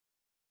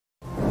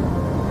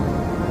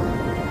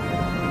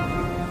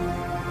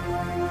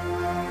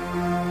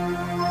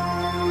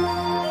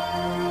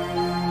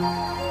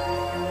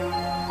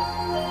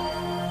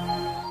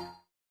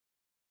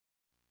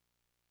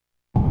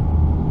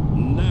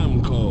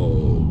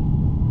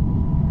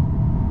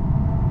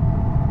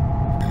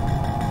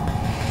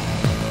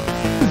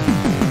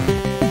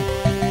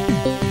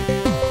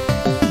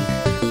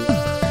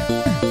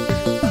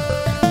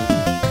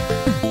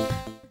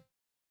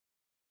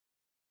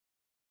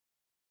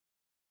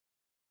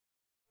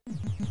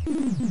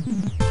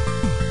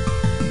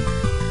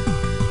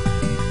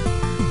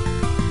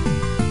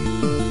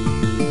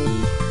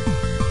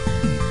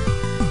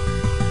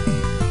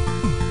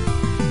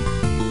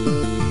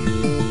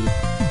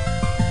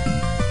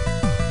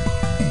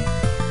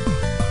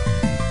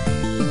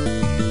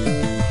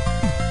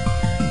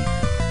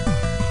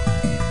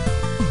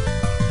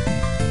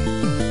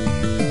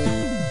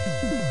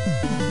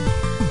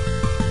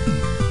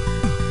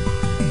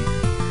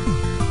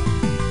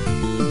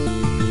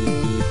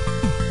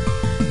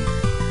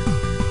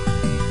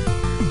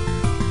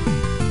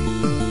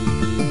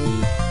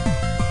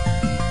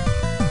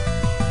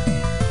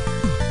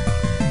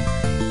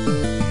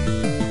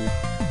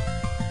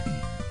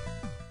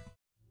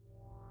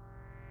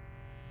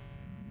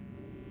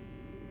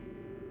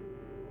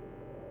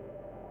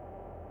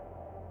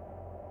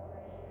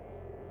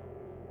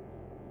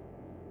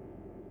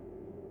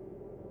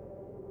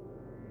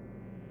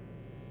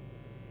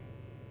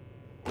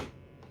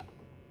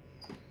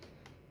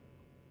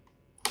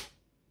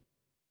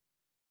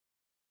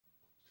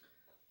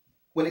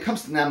When it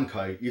comes to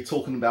Namco, you're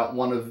talking about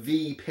one of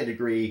the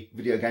pedigree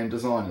video game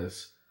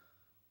designers.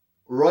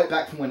 Right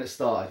back from when it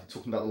started, you're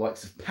talking about the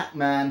likes of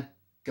Pac-Man,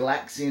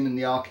 Galaxian in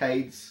the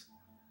arcades.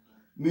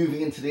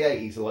 Moving into the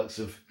 80s, the likes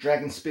of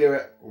Dragon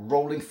Spirit,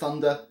 Rolling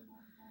Thunder,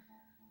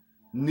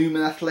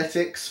 Newman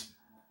Athletics.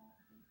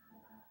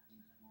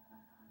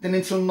 Then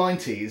into the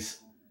 90s,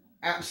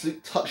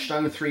 absolute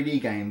touchstone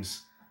 3D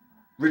games.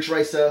 Ridge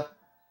Racer,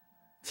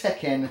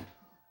 Tekken,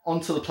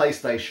 onto the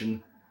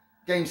PlayStation.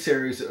 Game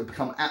series that have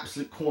become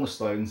absolute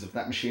cornerstones of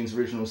that machine's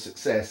original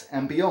success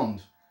and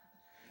beyond.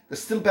 They're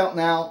still about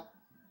now.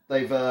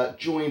 They've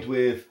joined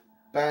with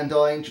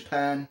Bandai in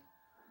Japan.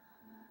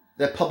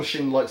 They're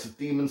publishing the likes of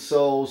Demon's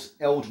Souls,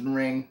 Elden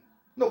Ring.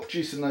 Not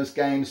producing those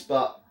games,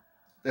 but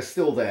they're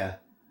still there.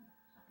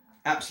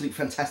 Absolute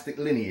fantastic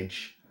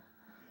lineage.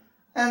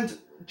 And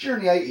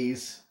during the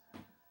 80s,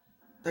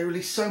 they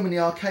released so many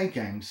arcade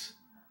games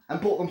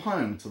and brought them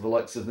home to the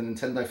likes of the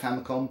Nintendo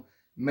Famicom,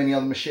 many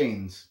other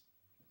machines.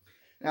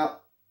 Now,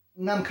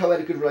 Namco had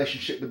a good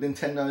relationship with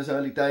Nintendo's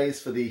early days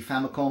for the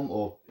Famicom,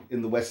 or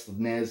in the West of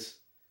NES.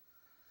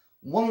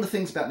 One of the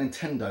things about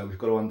Nintendo we've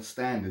got to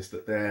understand is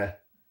that their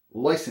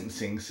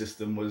licensing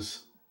system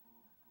was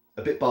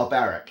a bit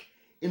barbaric.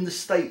 In the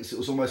States, it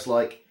was almost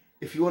like,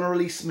 if you want to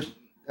release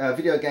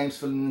video games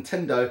for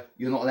Nintendo,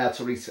 you're not allowed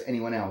to release to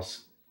anyone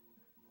else.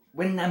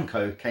 When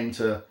Namco came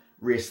to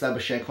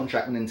re-establish their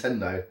contract with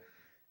Nintendo,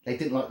 they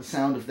didn't like the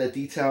sound of their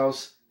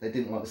details, they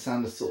didn't like the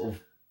sound of sort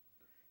of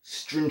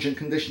stringent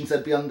conditions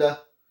they'd be under,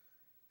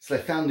 so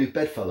they found new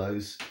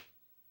bedfellows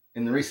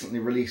in the recently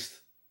released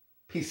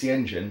PC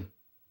Engine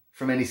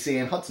from NEC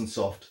and Hudson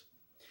Soft.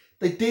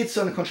 They did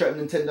sign a contract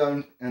with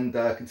Nintendo and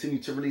continue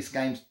to release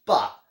games,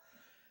 but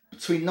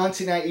between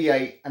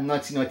 1988 and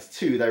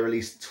 1992 they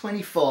released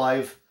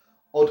 25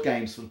 odd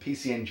games for the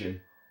PC Engine,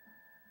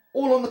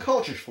 all on the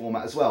cartridge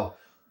format as well.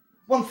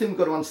 One thing we've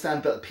got to understand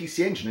about the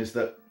PC Engine is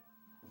that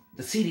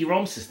the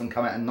CD-ROM system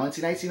came out in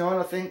 1989,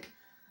 I think,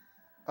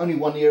 only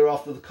 1 year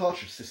after the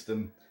cartridge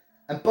system,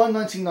 and by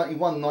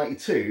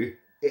 1991-92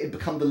 it had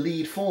become the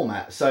lead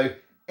format. So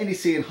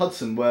NEC and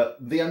Hudson were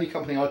the only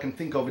company I can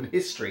think of in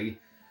history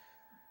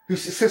who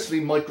successfully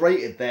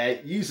migrated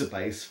their user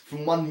base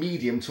from one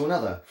medium to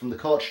another, from the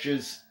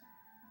cartridges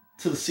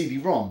to the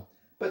CD-ROM.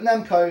 But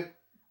Namco,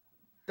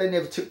 they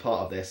never took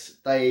part of this.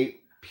 They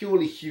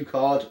purely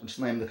HuCard, which is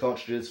the name of the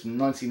cartridges, from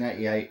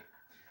 1988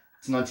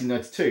 to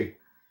 1992,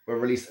 where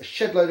released a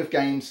shed load of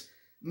games,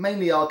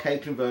 mainly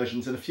arcade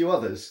conversions and a few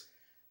others.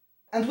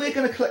 And we're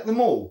going to collect them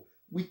all.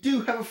 We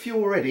do have a few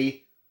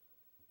already,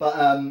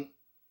 but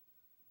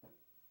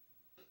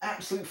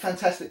absolute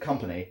fantastic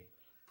company.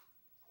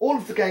 All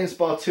of the games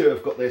bar 2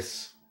 have got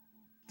this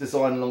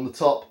design along the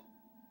top,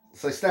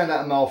 so they stand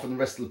out a mile from the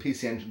rest of the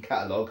PC Engine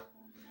catalogue.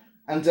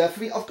 And for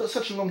me, I've got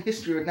such a long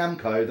history with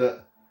Namco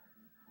that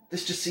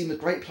this just seemed a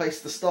great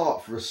place to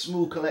start for a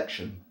small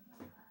collection.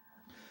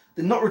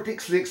 They're not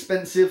ridiculously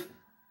expensive.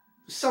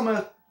 Some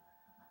are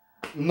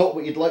not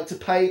what you'd like to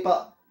pay,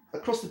 but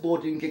across the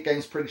board you can get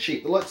games pretty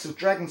cheap. The likes of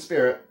Dragon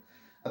Spirit,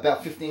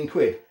 about 15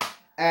 quid.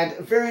 And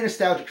very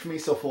nostalgic for me,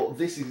 so I thought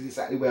this is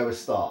exactly where we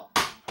start.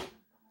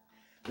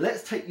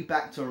 Let's take you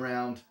back to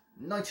around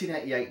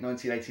 1988,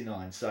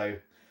 1989. So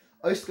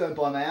I used to go and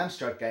buy my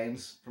Amstrad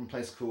games from a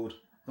place called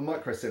the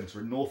Micro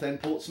Centre in North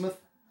End, Portsmouth.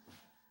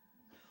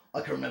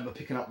 I can remember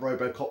picking up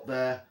Robocop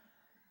there.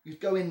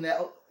 You'd go in there,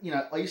 you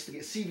know, I used to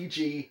get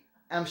CVG,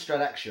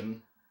 Amstrad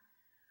Action,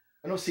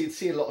 and obviously you'd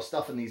see a lot of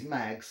stuff in these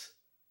mags.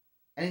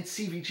 And in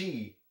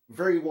CVG,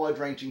 very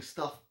wide-ranging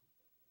stuff,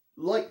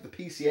 like the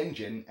PC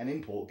Engine and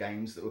import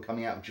games that were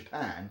coming out of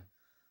Japan,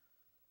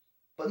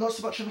 but not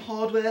so much on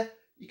hardware.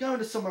 You go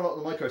into somewhere like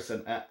the Micro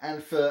Centre,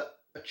 and for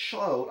a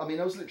child, I mean,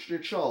 I was literally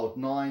a child,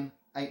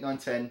 8, 9,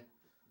 10,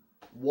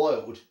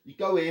 wild. You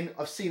go in,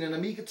 I've seen an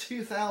Amiga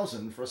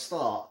 2000 for a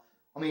start.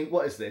 I mean,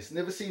 what is this?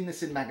 Never seen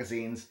this in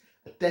magazines.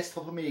 A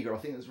desktop Amiga, I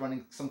think it was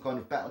running some kind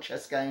of battle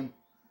chess game.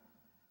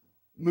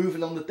 Move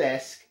along the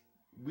desk,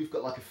 we've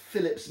got like a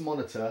Philips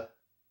monitor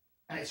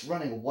and it's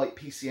running a white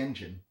PC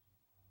engine.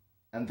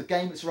 And the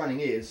game it's running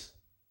is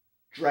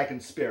Dragon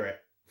Spirit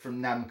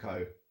from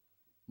Namco.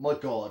 My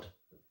God.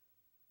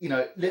 You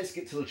know, let's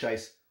get to the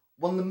chase.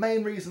 One of the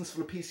main reasons for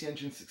the PC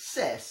Engine's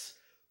success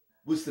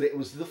was that it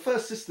was the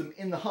first system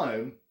in the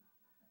home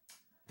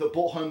that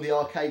brought home the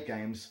arcade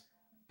games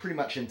pretty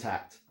much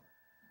intact.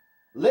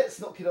 Let's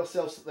not kid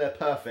ourselves that they're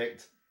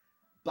perfect,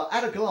 but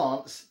at a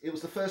glance, it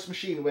was the first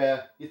machine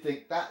where you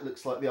think, that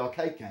looks like the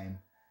arcade game.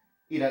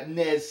 You know,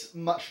 NES,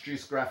 much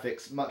reduced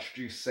graphics, much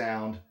reduced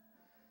sound,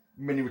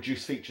 many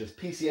reduced features.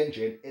 PC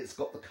Engine, it's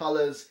got the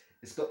colours,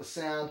 it's got the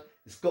sound,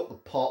 it's got the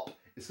pop,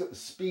 it's got the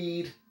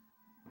speed.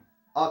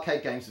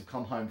 Arcade games have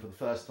come home for the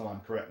first time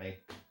correctly.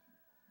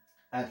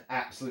 And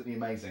absolutely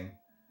amazing.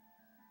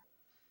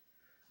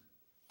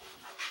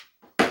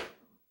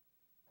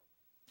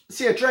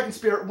 So yeah, Dragon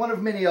Spirit, one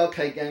of many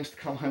arcade games to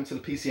come home to the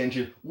PC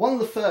Engine. One of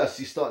the first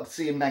you started to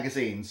see in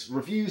magazines.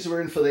 Reviews were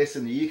in for this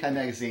in the UK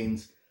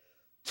magazines.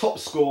 Top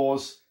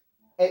scores,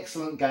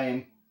 excellent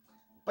game.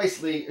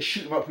 Basically, a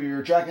shoot 'em up where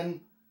you're a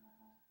dragon.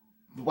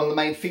 One of the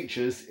main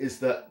features is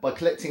that by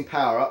collecting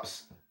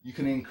power-ups, you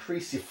can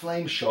increase your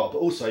flame shot, but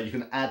also you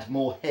can add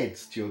more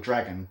heads to your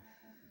dragon.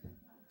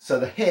 So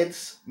the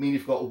heads mean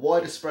you've got a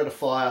wider spread of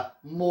fire,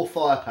 more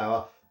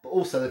firepower, but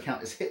also they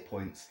count as hit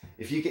points.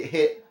 If you get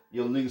hit,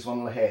 you'll lose one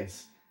of the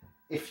heads.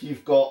 If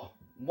you've got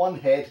one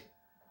head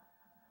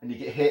and you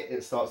get hit,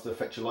 it starts to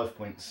affect your life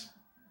points.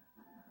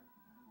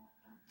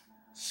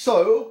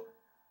 So,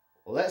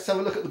 let's have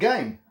a look at the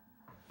game.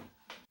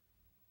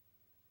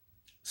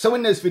 So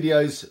in those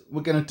videos,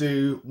 we're going to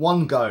do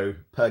one go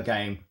per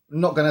game. I'm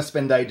not going to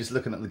spend ages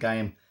looking at the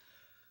game.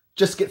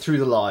 Just get through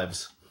the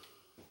lives.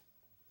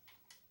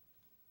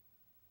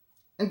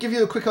 And give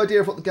you a quick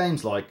idea of what the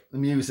game's like. The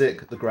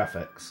music, the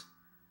graphics.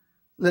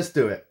 Let's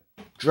do it.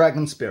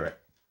 Dragon Spirit.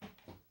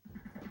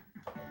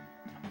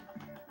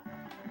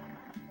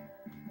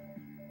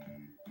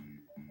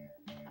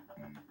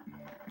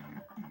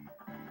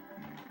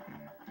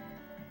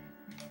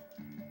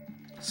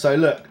 So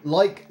look,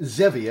 like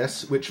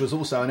Xevious, which was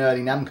also an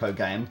early Namco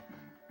game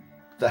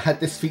that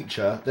had this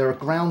feature, there are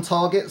ground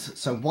targets,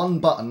 so one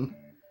button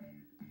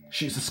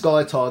shoots the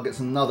sky targets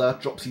and another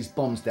drops these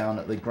bombs down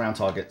at the ground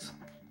targets.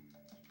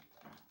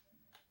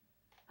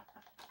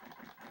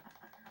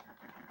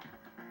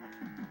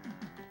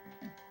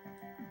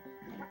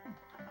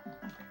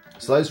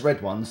 So those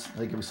red ones,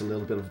 they give us a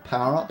little bit of a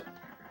power up.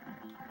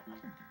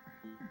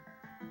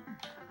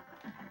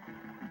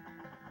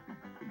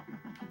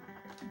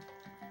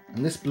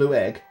 And this blue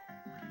egg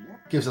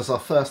gives us our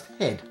first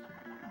head.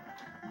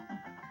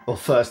 Or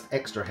first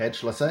extra head,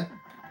 shall I say.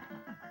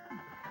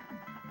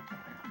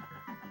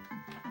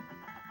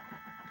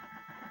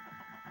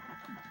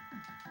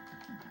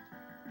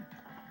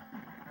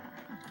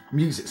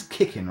 Music's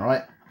kicking,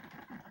 right?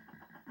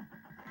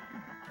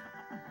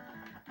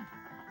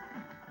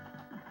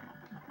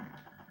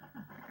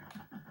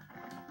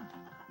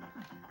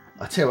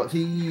 I tell you what,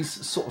 these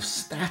sort of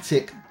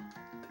static,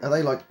 are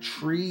they like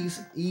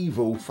trees?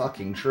 Evil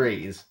fucking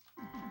trees.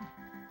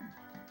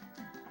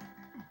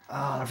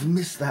 Ah, oh, I've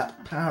missed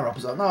that power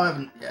up. No, I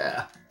haven't.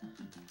 Yeah.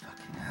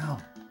 Fucking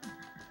hell.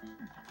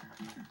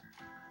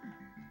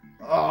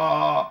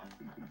 Oh.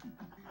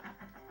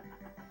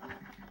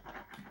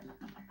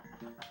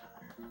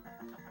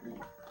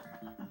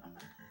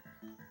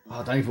 Oh,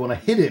 I don't even want to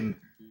hit him.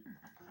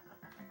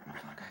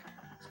 Okay,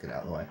 let's get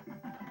out of the way.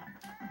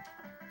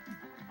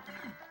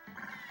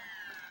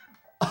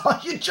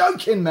 Oh, you're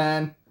joking,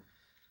 man.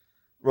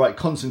 Right,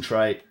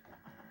 concentrate.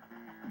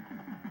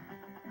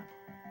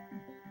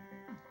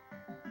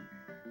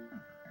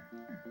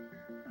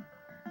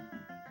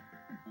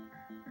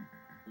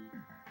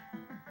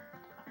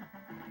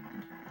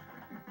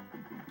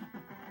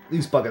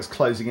 These buggers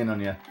closing in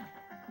on you.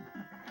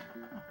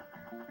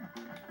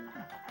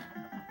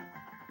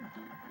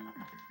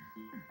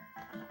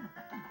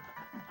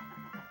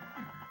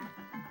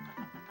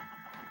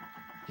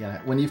 Yeah,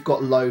 when you've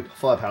got low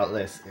firepower like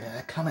this, yeah,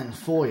 they're coming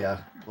for you.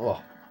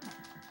 Oh.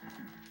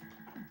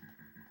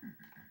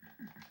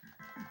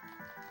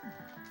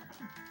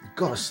 You've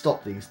got to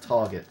stop these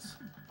targets.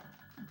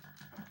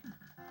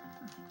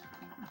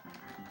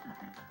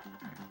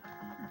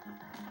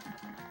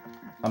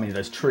 I mean,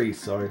 those trees,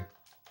 sorry.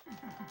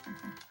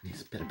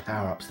 Needs a bit of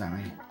power-ups, don't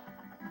he?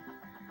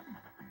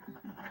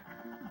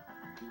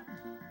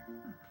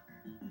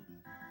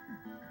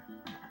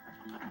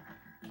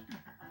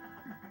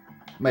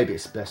 Maybe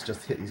it's best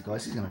just to hit these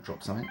guys. He's going to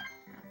drop something.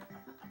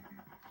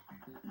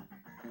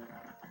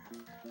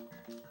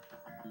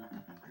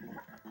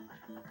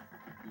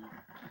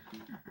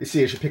 You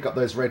see, as you pick up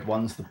those red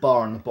ones, the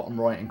bar on the bottom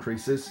right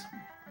increases.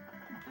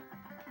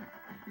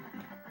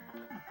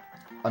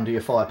 Under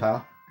your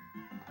firepower.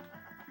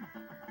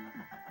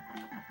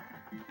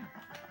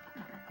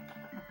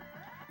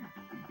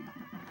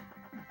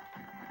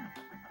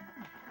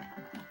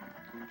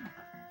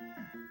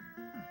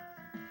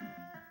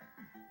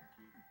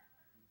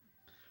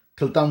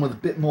 Could have done with a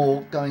bit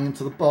more going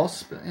into the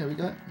boss, but here we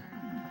go.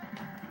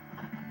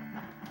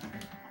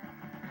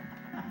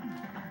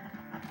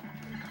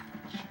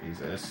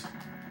 Jesus.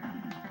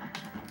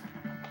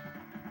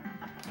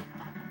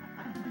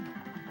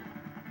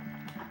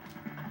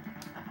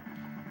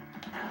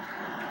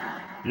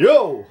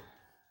 Yo!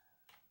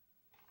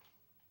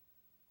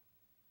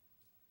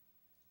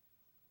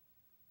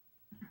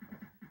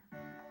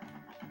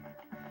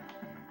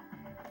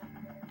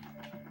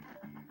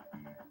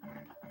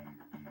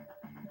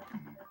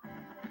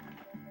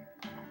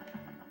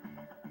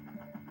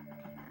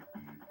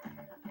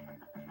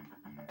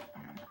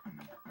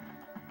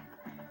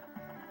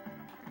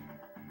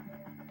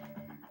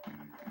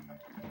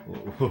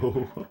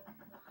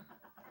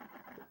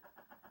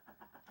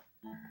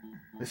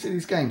 They see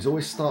these games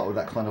always start with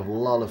that kind of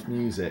lull of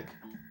music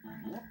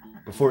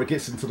before it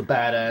gets into the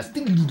badass,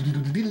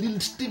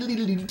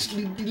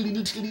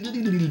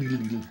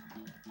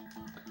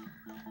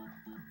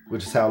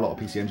 which is how a lot of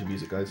PC Engine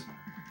music goes.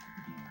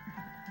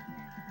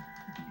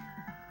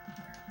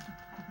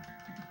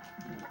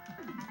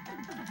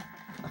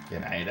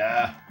 Fucking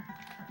Ada.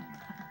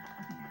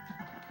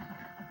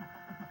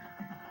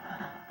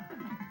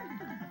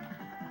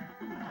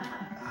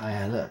 Oh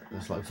yeah, look,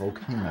 there's like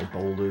volcano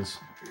boulders.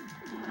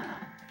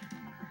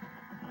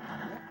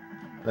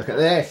 Look at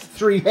this,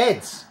 3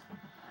 heads.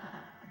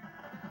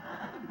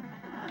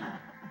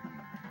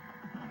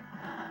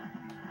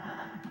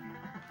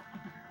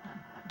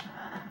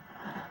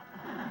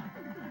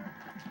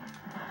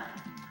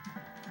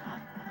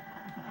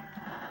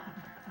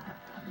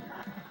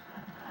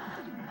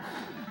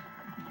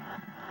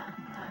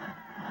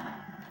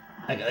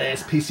 Look at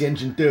this, PC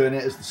Engine doing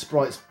it as the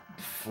sprites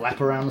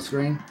flap around the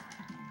screen.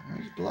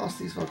 Just blast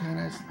these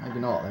volcanoes? Maybe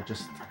not, they're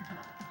just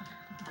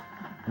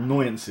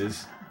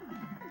annoyances.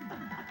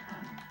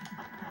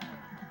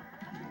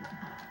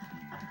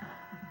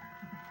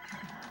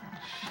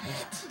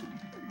 Shit.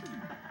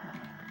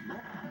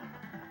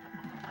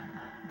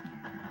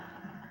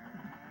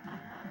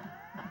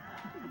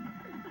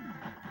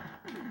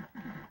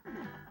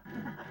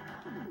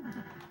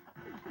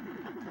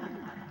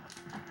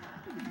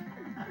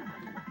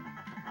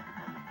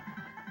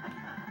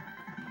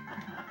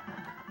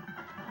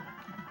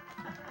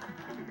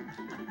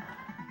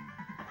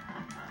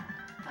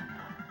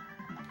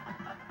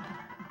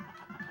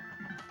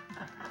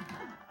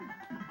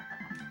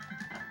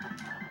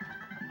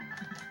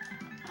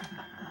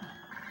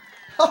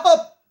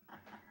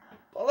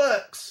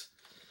 Bollocks!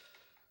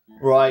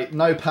 Right,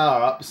 no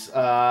power-ups.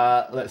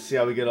 Let's see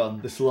how we get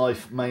on. This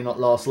life may not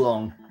last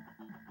long.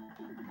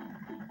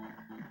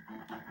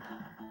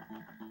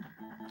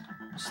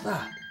 What's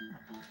that?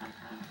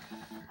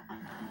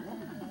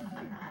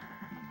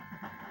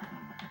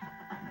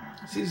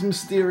 See, these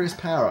mysterious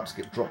power-ups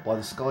get dropped by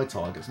the Sky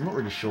Tigers. I'm not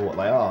really sure what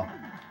they are.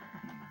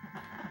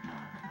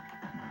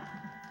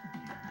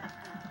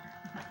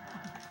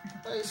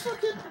 It's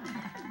fucking...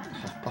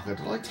 Oh, bugger,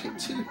 did I take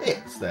 2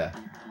 hits there?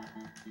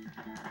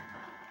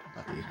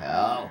 Bloody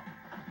hell.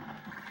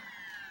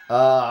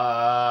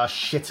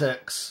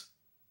 Shittocks.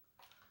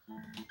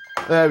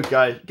 There we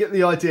go. Get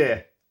the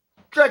idea.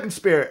 Dragon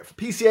Spirit for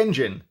PC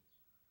Engine.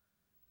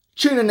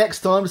 Tune in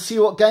next time to see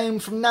what game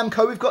from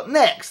Namco we've got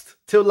next.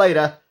 Till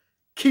later,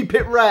 keep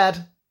it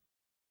rad.